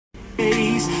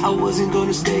place. I wasn't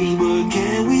gonna stay, but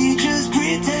can we just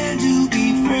pretend to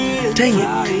be friends? Dang it.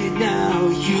 Right now,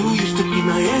 you used to be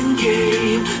my end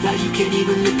game. Now you can't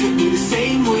even look at me the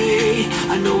same way.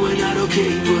 I know we're not okay,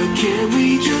 but can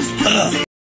we just pretend?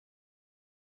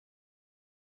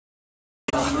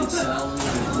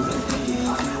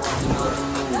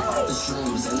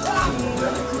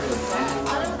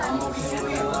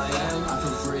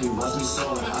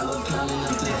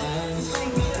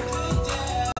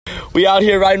 We out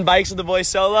here riding bikes with the boy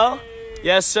Solo.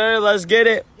 Yes, sir. Let's get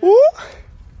it. Woo.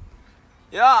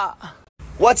 Yeah.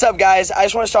 What's up, guys? I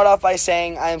just want to start off by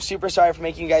saying I am super sorry for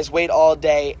making you guys wait all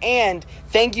day. And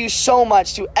thank you so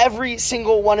much to every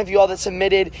single one of you all that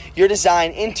submitted your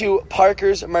design into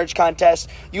Parker's merch contest.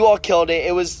 You all killed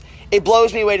it. It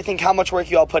blows me away to think how much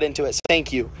work you all put into it. So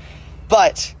thank you.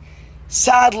 But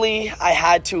sadly, I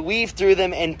had to weave through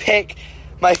them and pick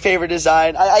my favorite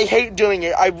design. I hate doing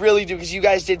it. I really do, because you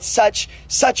guys did such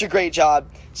a great job.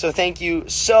 So thank you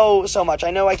so much. I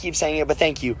know I keep saying it, but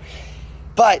thank you.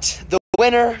 But the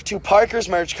winner to Parker's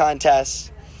merch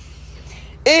contest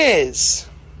is...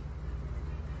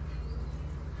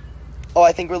 Oh,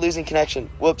 I think we're losing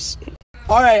connection. Whoops.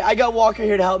 All right, I got Walker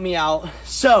here to help me out.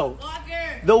 So,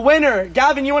 the winner,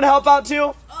 Gavin, you want to help out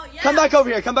too? Come back over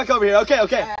here.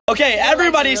 Okay,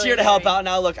 everybody's here to help out.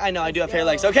 Now, look, I know I do have hairy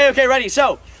legs. Okay, ready.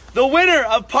 So, the winner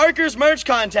of Parker's merch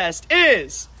contest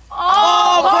is...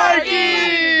 Oh,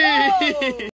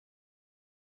 Parky!